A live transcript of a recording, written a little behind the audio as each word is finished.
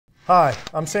Hi,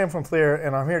 I'm Sam from FLIR,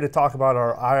 and I'm here to talk about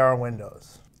our IR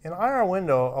windows. An IR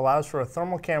window allows for a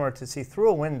thermal camera to see through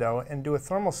a window and do a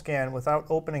thermal scan without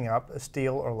opening up a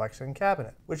steel or Lexan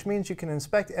cabinet, which means you can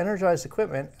inspect energized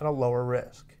equipment at a lower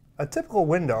risk. A typical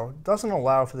window doesn't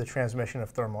allow for the transmission of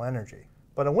thermal energy,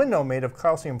 but a window made of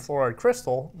calcium fluoride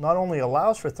crystal not only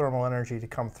allows for thermal energy to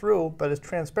come through, but is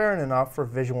transparent enough for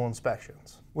visual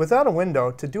inspections. Without a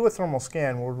window, to do a thermal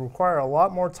scan would require a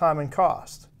lot more time and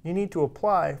cost. You need to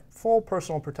apply full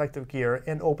personal protective gear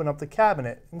and open up the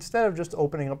cabinet instead of just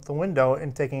opening up the window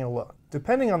and taking a look.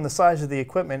 Depending on the size of the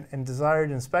equipment and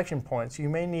desired inspection points, you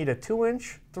may need a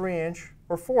 2-inch, 3-inch,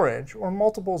 or 4-inch, or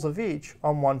multiples of each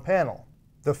on one panel.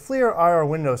 The FLIR IR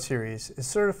Windows series is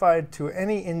certified to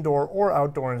any indoor or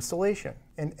outdoor installation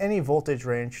in any voltage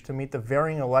range to meet the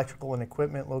varying electrical and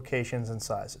equipment locations and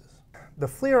sizes. The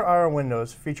FLIR IR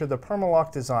Windows feature the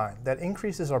PIRMA-LOCK design that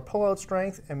increases our pull-out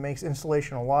strength and makes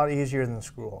installation a lot easier than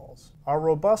screw holes. Our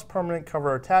robust permanent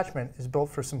cover attachment is built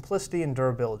for simplicity and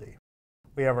durability.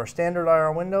 We have our standard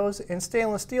IR windows and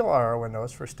stainless steel IR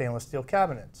windows for stainless steel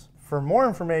cabinets. For more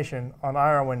information on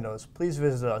IR windows, please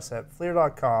visit us at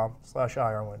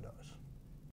flir.com/IR windows.